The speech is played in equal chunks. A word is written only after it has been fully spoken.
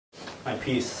my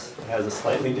piece has a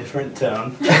slightly different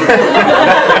tone.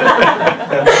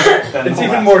 It's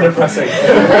even more depressing.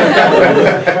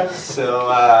 So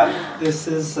this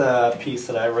is a piece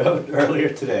that I wrote earlier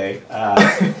today.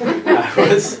 I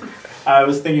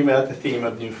was thinking about the theme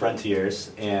of New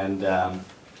Frontiers, and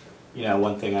you know,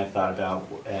 one thing I thought about,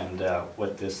 and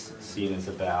what this scene is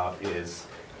about, is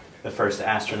the first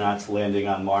astronauts landing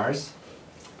on Mars.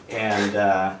 And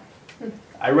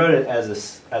I wrote it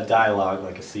as a dialogue,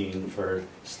 like a scene for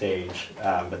stage,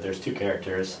 but there's two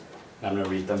characters, and I'm going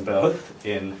to read them both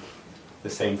in the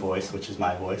same voice, which is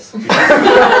my voice, because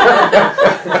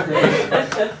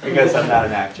I'm not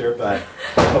an actor, but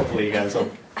hopefully you guys will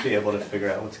be able to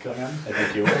figure out what's going on. I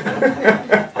think you will.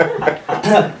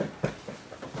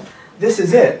 This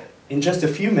is it. In just a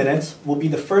few minutes, we'll be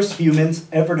the first humans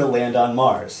ever to land on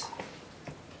Mars.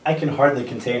 I can hardly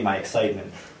contain my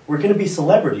excitement. We're going to be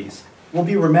celebrities. We'll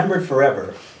be remembered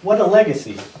forever. What a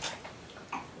legacy.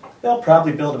 They'll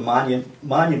probably build a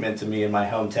monument to me in my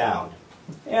hometown.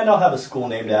 And I'll have a school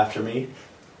named after me.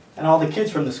 And all the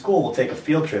kids from the school will take a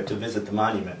field trip to visit the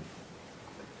monument.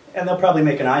 And they'll probably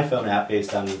make an iPhone app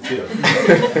based on me, too.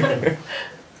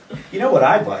 You know what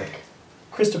I'd like?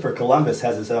 Christopher Columbus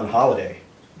has his own holiday.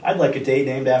 I'd like a day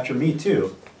named after me,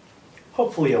 too.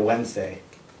 Hopefully a Wednesday.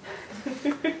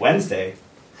 Wednesday?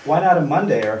 Why not a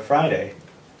Monday or a Friday?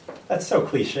 That's so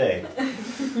cliche.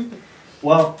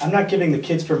 Well, I'm not giving the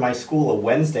kids from my school a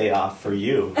Wednesday off for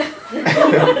you.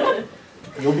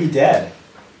 You'll be dead.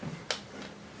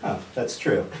 Oh, that's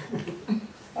true.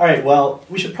 All right, well,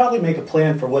 we should probably make a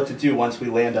plan for what to do once we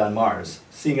land on Mars,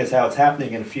 seeing as how it's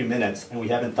happening in a few minutes and we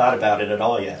haven't thought about it at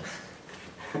all yet.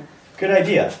 Good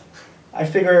idea. I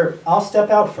figure I'll step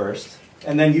out first,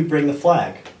 and then you bring the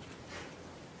flag.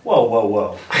 Whoa, whoa,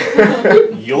 whoa.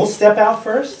 You'll step out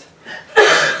first?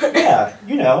 Yeah,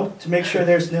 you know, to make sure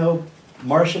there's no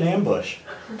Martian ambush.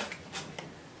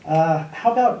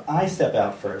 How about I step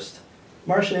out first?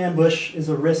 Martian ambush is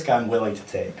a risk I'm willing to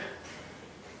take.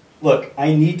 Look,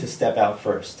 I need to step out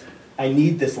first. I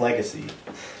need this legacy.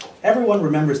 Everyone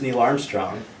remembers Neil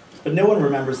Armstrong, but no one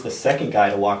remembers the second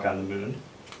guy to walk on the moon.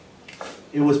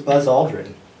 It was Buzz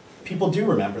Aldrin. People do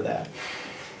remember that.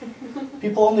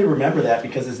 People only remember that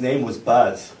because his name was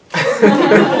Buzz.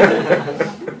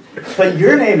 But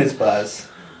your name is Buzz.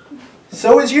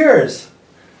 So is yours.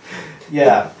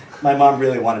 Yeah, my mom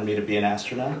really wanted me to be an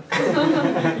astronaut.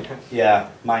 Yeah,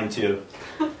 mine too.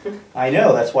 I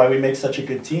know, that's why we make such a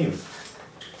good team.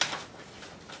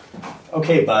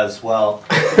 Okay, Buzz, well,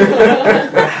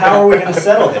 how are we going to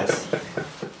settle this?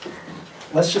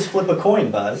 Let's just flip a coin,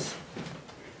 Buzz.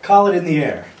 Call it in the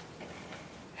air.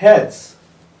 Heads.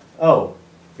 Oh,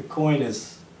 the coin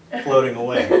is floating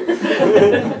away.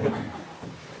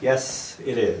 Yes,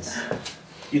 it is.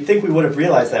 You'd think we would have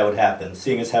realized that would happen,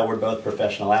 seeing as how we're both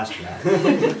professional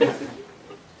astronauts.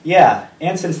 Yeah,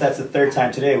 and since that's the third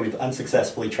time today we've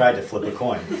unsuccessfully tried to flip a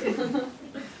coin.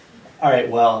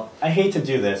 Alright, well, I hate to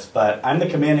do this, but I'm the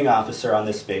commanding officer on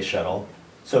this space shuttle,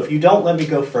 so if you don't let me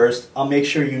go first, I'll make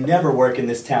sure you never work in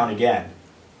this town again.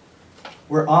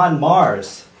 We're on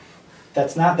Mars.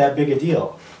 That's not that big a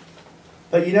deal.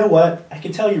 But you know what? I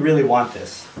can tell you really want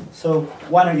this, so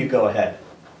why don't you go ahead?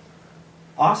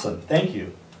 Awesome, thank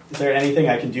you. Is there anything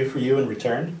I can do for you in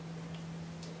return?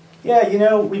 Yeah, you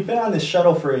know, we've been on this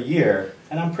shuttle for a year,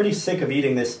 and I'm pretty sick of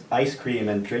eating this ice cream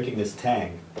and drinking this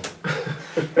Tang.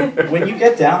 When you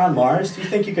get down on Mars, do you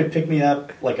think you could pick me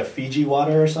up like a Fiji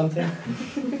water or something?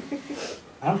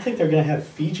 I don't think they're going to have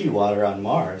Fiji water on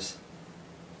Mars.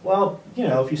 Well, you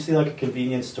know, if you see like a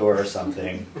convenience store or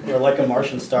something, or like a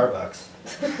Martian Starbucks.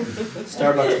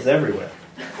 Starbucks is everywhere.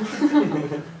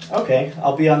 Okay,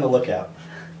 I'll be on the lookout.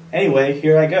 Anyway,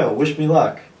 here I go. Wish me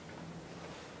luck.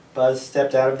 Buzz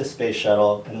stepped out of the space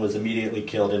shuttle and was immediately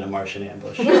killed in a Martian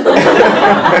ambush.